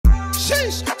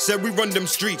Sheesh. Said we run them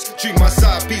streets, treat my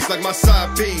side piece like my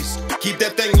side piece. Keep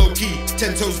that thing low key,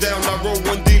 10 toes down, I roll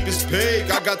one deepest pig.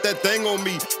 I got that thing on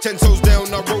me, 10 toes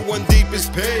down, I roll one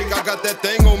deepest pig. I got that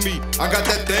thing on me, I got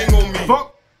that thing on me.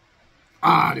 Fuck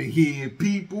out of here,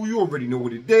 people. You already know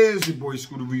what it is. Your boy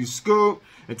Scooter Scoop.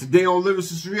 And today on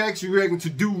Lyricist Reaction, we're reacting to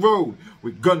DoRoad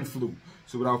with Gun Flu.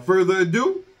 So without further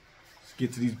ado, let's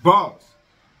get to these bars.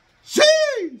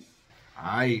 Sheesh!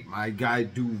 Alright, my guy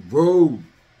DoRoad.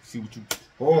 See what you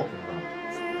talking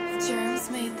about. Germs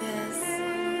made this.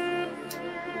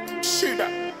 Shoot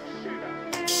up.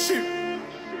 Shoot.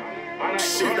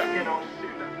 Shoot up.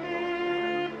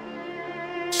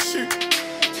 Shoot.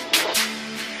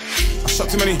 I shot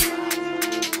too many.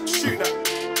 Shoot up.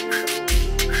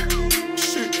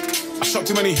 Shoot. I shot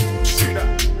too many. Shoot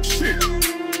up. Shoot.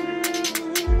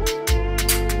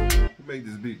 Who made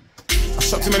this beat? I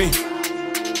shot too many.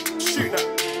 Shoot up.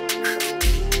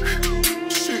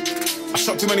 Shoot. I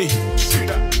shot too many. Shoot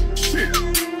up. Shoot.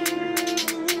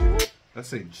 I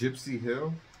say Gypsy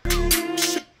Hill.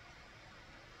 Shoot.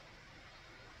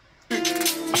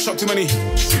 I shot too many.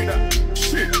 Shoot up.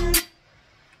 Shoot.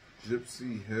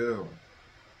 Gypsy Hill.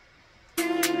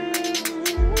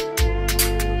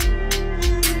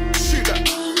 Shoot up.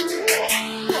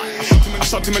 I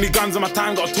shot too many guns in my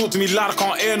time, gotta talk to me loud, I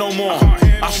can't hear no more.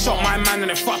 I shot my man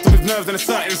and it fucked up his nerves in a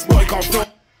certain spot, he can't feel.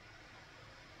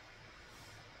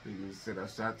 You said I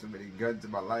shot too many guns in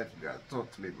my life, you gotta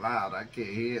talk to me loud, I can't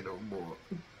hear no more.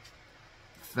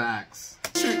 Facts.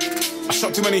 Shoot. I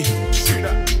shot too many. Shoot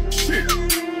up. Shoot.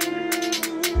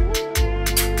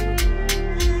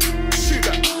 Shoot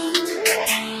up.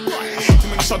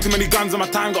 I shot too many guns in my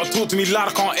time, gotta talk to me loud,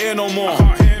 I can't hear no more.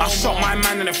 I shot my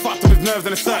man and it fucked up his nerves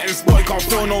in a certain spot, he can't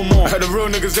feel no more. I heard the real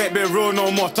niggas ain't been real no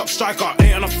more. Top striker,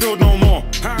 ain't on the field no more.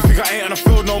 You think I ain't on the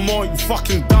field no more, you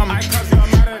fucking dumb.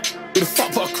 Who the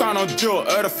fuck put a crown on drill?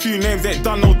 Heard a few names, they ain't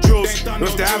done no drills. But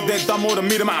if they have, they done more than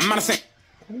me, the man I say.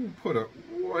 Who put a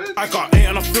what? I ain't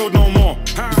on the field no more. You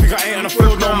think I ain't on the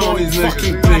field no more, you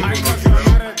fucking dumb.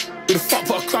 Who the fuck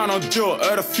put a crown on drill?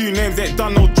 Heard a few names, they ain't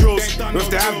done no drills. But if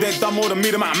they have, they done more than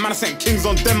me, the man I sent kings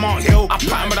on Denmark Hill. I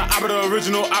pattern with the Abba, the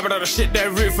original Abba, the shit they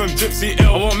written from Gypsy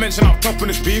Hill. I won't mention up top in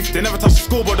this beef, they never touched the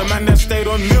scoreboard, the man then stayed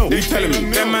on nil. They telling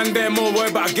me, them man they're more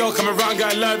worried about a girl coming around,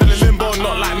 getting learned in the limbo.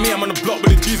 Not like me, I'm on the block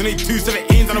with the G's and they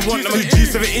 217s, and I want them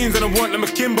G17s, and I want them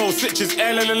akimbo. Switches,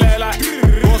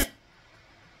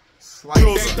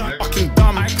 like fucking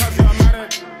dumb.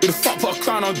 Who the fuck put a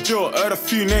crown on drill? Heard a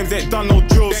few names, they ain't done no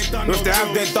drills. But if they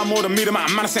have, they done more than me, the man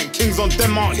I sent kings on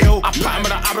Denmark Hill. I pattern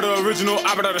with the Abba, the original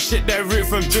Abba, the shit they written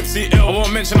from Gypsy Hill. I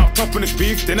won't mention up top in this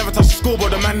beef, they never touched the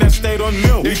scoreboard, the man then stayed on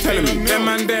nil. They telling me, them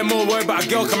man they're more worried about a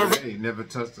girl coming around. They never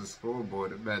touched the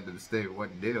scoreboard, the man them stayed one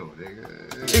nil,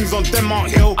 nigga. Kings on Denmark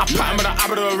Hill. I pattern with the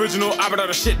Abba, the original Abba,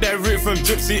 the shit they written from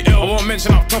Gypsy Hill. I won't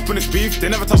mention up top in this beef, they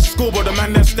never touched the scoreboard, the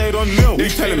man then stayed on nil. They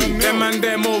telling me, them man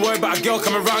they're more worried about a girl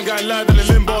coming around, getting learned in the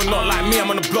limbo. Not like me, I'm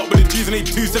on the block with the G's and they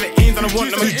 217s, and I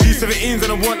want them G17s,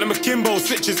 and I want them akimbo.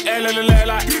 Switches,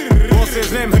 like what's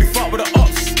his name? Who the fuck with the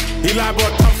ops? He lied,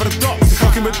 but time for the dots.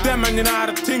 Fucking with them, and you know how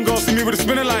to tingle. See me with a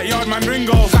spinner like Yardman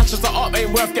Ringo. Catch us the up,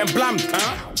 ain't worth getting blammed.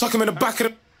 Chuck him in the back of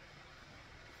the.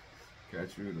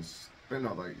 Catch you with a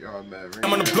spinner like Yardman Ringo.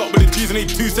 I'm on the block with the G's and they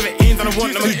 217s, and I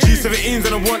want them G17s,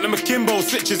 and I want them akimbo.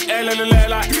 Switches,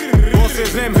 like what's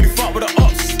his name? Who the fuck with the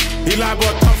ops? He lied,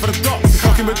 but time for the dots.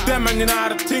 Fucking with them, and you know how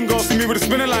to tingle. See me with a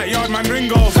spinner like Yardman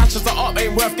Ringo. Catch us the up,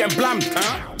 ain't worth getting blammed.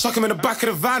 Chuck him in the back of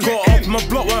the van. Got up, my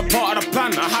block weren't part of the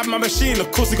plan. I have my machine,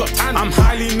 of course he got tan. I'm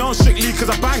highly known strictly cause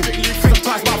I bang. Think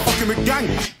twice about fucking with gang.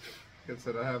 I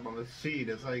said I have my machine,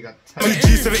 that's how you got tan.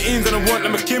 G17s and I want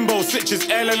them akimbo. Switches,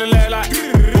 like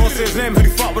what's his name? Who the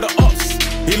fuck with the ops?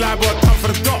 He lied, but time for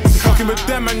the dots. Fucking with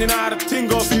them, and you know how to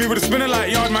tingle. See me with a spinner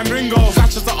like Yardman Ringo.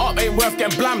 Catch us the up, ain't worth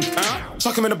getting blammed.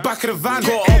 Chuck him in the back of the van.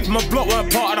 Got up, my block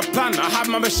weren't part of the plan. I have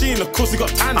my machine, of course he got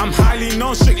tan. I'm highly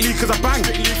known strictly cause I bang.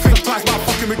 Think twice about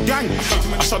fucking with gang.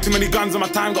 I shot too many guns in my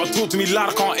time, gotta talk to me loud,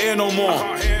 I can't hear no more.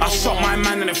 I shot my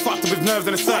man and it fucked up his nerves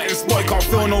in a certain spot, he can't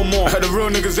feel no more. I heard the real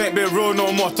niggas ain't been real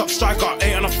no more. Top striker,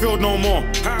 ain't on the field no more.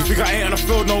 You think I ain't on the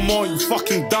field no more, you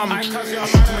fucking dumb.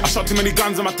 I shot too many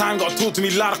guns in my time, gotta talk to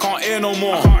me loud, I can't hear no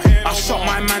more. I shot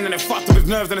my man and it fucked up his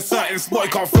nerves in a certain spot,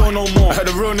 he can't feel no more. I heard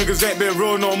the real niggas ain't been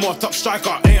real no more. Top striker,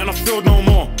 ain't on the field no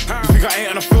more. You think I ain't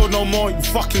on the field no more, you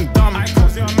fucking dumb.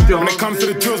 When it comes to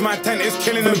the drills, my tent is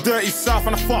killing them. Dirty South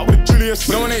and I fought with Julius.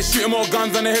 No one ain't shooting more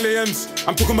guns than the Hillians.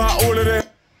 I'm talking about all of them.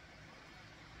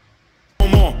 No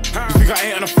more. You think I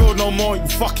ain't on the field no more, you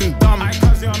fucking dumb.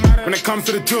 When it comes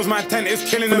to the drills, my tent is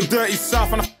killing them. Dirty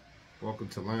South and I. Welcome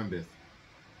to Lambeth.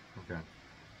 Okay.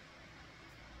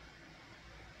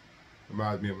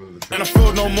 Reminds me of another track. And I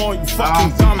feel no more, you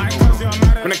fucking dumb.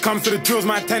 When it comes to the drills,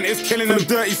 my tent is killing them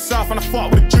dirty south, and I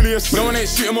fought with Julius. No one ain't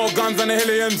shooting more guns than the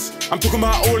Hillians. I'm talking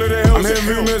about all of the hills. I'm hearing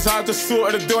rumors, how I just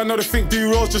sorted the deal. I know they think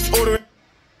DoRoad just ordering.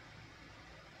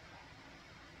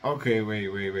 Okay, wait.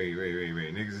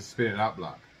 Niggas is spinning out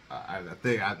block. I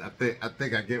think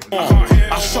I get what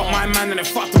I shot my man and it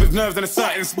fucked up his nerves in a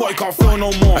certain spot he can't feel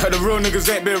no more. I heard the real niggas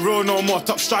ain't been real no more.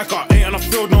 Top striker ain't on the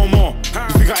field no more.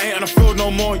 You think I ain't on the field no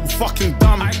more? You fucking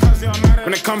dumb.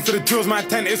 When it comes to the drills, my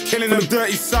tent is killing them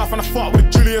dirty south, and I fought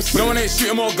with Julius. No one ain't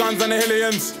shooting more guns than the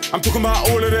Hillians. I'm talking about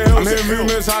all of the hills. I'm hearing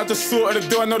rumors, how I just sorted the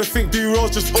deal. I know they think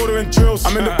DoRoad's just ordering drills.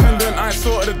 I'm independent, I ain't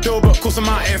sorted the deal, but of course I'm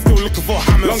out here still looking for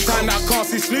hammers. Long time that I can't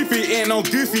see Snoopy, ain't no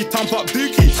goofy, thump up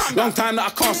dookie. Long time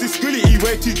that I can't see Scully, he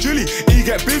way too jolly, he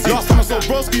get busy. Last time I saw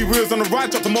Broski, we was on the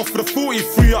ride, dropped him off for the 40,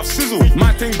 free up sizzle.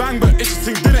 My thing bang, but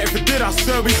interesting didn't. If it did, I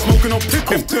swear we smoking on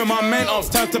pickle. If two of my men ups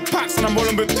turn to packs, and I'm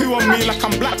rolling with two on me like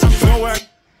I'm black. Nowhere.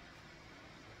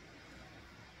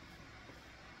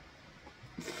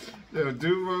 Yo,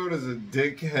 DoRoad is a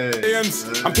dickhead.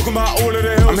 I'm talking about all of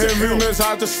the hills. I'm hearing rumors,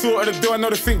 how I just sorted the deal. I know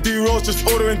they think DoRoad's just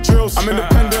ordering drills. I'm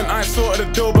independent, I ain't sorted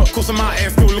the deal, but of course I'm out here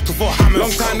still looking for hammers.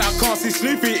 Long time that I can't see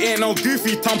Snoopy, ain't no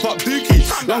goofy, thump up dookie.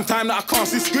 Long time that I can't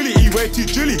see Scully, he way too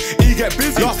jolly, he get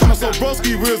busy. Last time I saw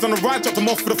Broski, we was on the ride, dropped him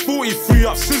off for the 40, free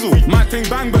up sizzle. My thing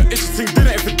bang, but interesting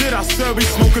didn't. If it did, I swear we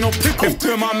smoking on pickle. If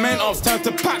two of my men ups turn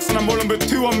to packs, and I'm rolling with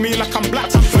two on me like I'm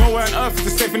black. Nowhere on earth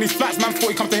is it safe in these flats. Man thought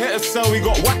he come to hit us, so he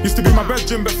got whacked. Used to be my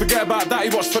bedroom, but forget about that.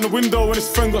 He watched from the window when his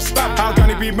friend got stabbed. How can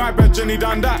he be my bedroom? He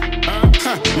done that.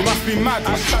 You must be mad.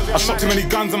 I shot too many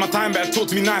guns on my time. Better talk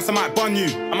to me nice. I might bun you.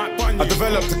 I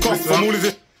developed a cough from all of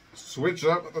this. Switch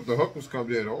up. I thought the hook was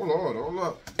coming in. Hold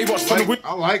up. He watched from the window.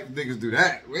 I like niggas do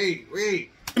that.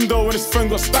 Wait. Window when his friend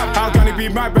got stabbed. How can he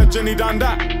be my bedroom? He done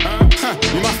that.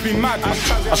 You must be mad.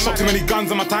 I shot too many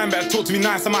guns on my time. Better talk to me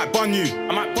nice. I might bun you.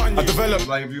 I developed.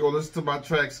 Like if you all listen to my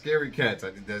track Scary Cats,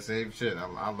 I did that same shit.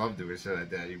 I love doing shit like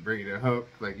that. You bring in a hook,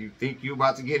 like you think you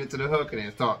about to get into the hook, and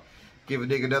then start give a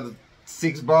nigga another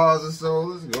 6 bars or so.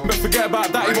 Let's go. But forget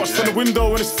about that. He watched from the window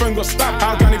when his friend got stabbed.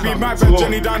 How can he be my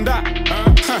bedroom? He done that.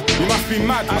 You must be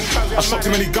mad. I shot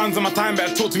too many guns on my time.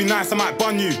 Better talk to me nice. I might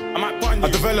bun you. I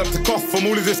developed a cough from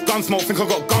all of this gun smoke. Think I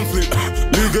got gun flu.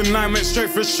 Lugan 9 went straight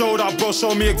for his shoulder. Bro,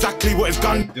 show me exactly what his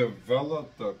gun. I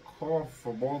developed a cough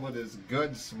from all of this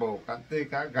gun smoke. I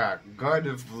think I got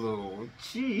gun flu.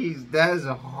 Jeez, that is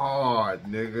hard,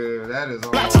 nigga. That is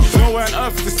hard. Nowhere on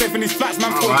earth is it safe in these flats.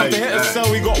 Man thought he come to hit us, so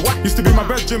he got whacked. Used to be my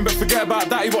bedroom, but forget about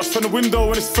that. He watched from the window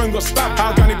when his friend got stabbed.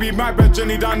 How can he be my bedroom?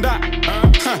 He done that.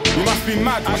 You must be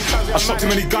mad. I shot too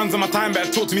many guns on my time.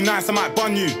 Better talk to me nice. I might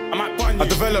bun you. I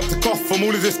developed a cough from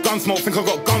all of this gun smoke. Think I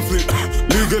got gun flu.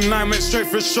 Lugan 9 went straight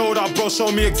for his shoulder. Bro,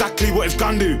 show me exactly what his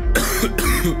gun do.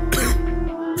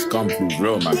 It's gun flu,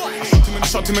 real man. I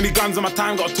shot too many guns on my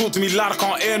time. Gotta talk to me loud. I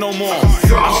can't hear no more.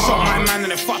 I shot my man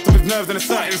and it fucked up his nerves in a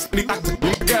certain spot.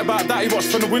 Forget about that. He watched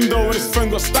from the window when his friend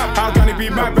got stabbed. How can he be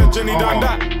my bedroom? He done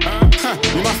that.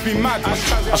 You must be mad.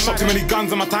 I shot too many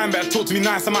guns on my time. Better talk to me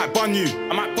nice. I might bun you.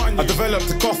 I developed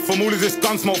a cough from all of this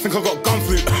gun smoke. Think I got gun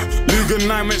flu. Lugan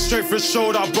 9 went straight for his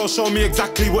shoulder. Bro, show me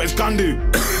exactly what his gun do.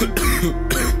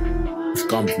 It's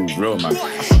gun flu, real man.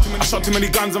 I shot too many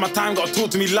guns on my time. Gotta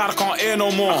talk to me loud. I can't hear no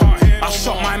more. I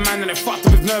shot my man and it fucked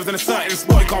up his nerves in a certain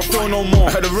spot. He can't feel no more.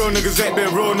 I heard the real niggas ain't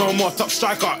been real no more. Top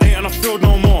striker ain't on the field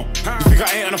no more. You think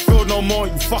I ain't on the field no more?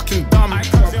 You fucking dumb. I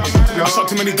shot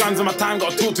too many guns on my time.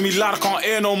 Gotta talk to me loud. I can't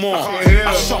hear no more.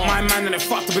 I shot my man and it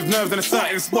fucked up his nerves in a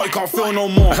certain spot. He can't feel no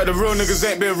more. I heard the real niggas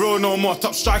ain't been real no more.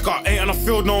 Top striker ain't on the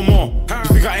field no more. You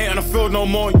think I ain't on the field no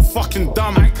more? You fucking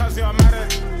dumb.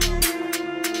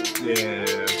 Yeah,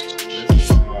 this is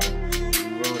hard.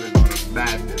 DoRoad is on a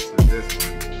madness with this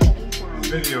one. This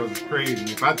video is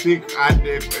crazy. If I think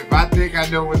I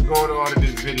know what's going on in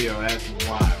this video, that's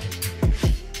wild.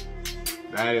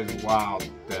 That is wild.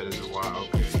 That is wild.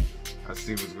 Okay, I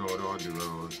see what's going on,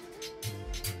 DoRoad.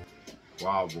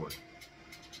 Wild boy.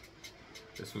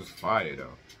 This was fire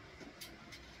though.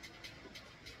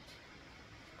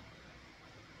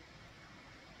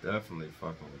 Definitely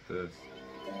fucking with this.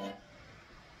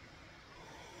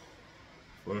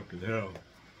 Fucking hell.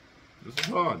 This was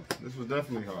hard. This was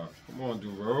definitely hard. Come on,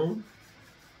 DoRoad.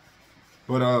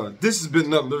 But this has been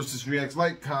another Lyricist Reacts.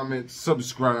 Like, comment,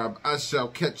 subscribe. I shall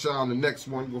catch y'all on the next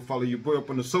one. Go follow your boy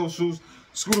up on the socials.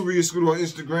 Scooteria Scooter on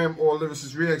Instagram or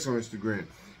Lyricist Reacts on Instagram.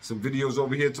 Some videos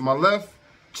over here to my left.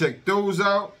 Check those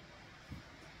out.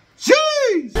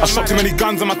 Jeez! I shot too many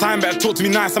guns on my time. Better talk to me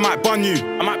nice. I might bun you.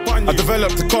 I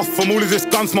developed a cough from all of this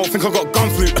gun smoke. Think I got gun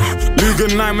flu.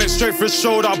 Lugan 9 went straight for his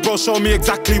shoulder. Bro, show me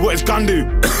exactly what his gun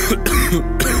do.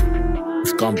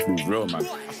 It's gun through real, man.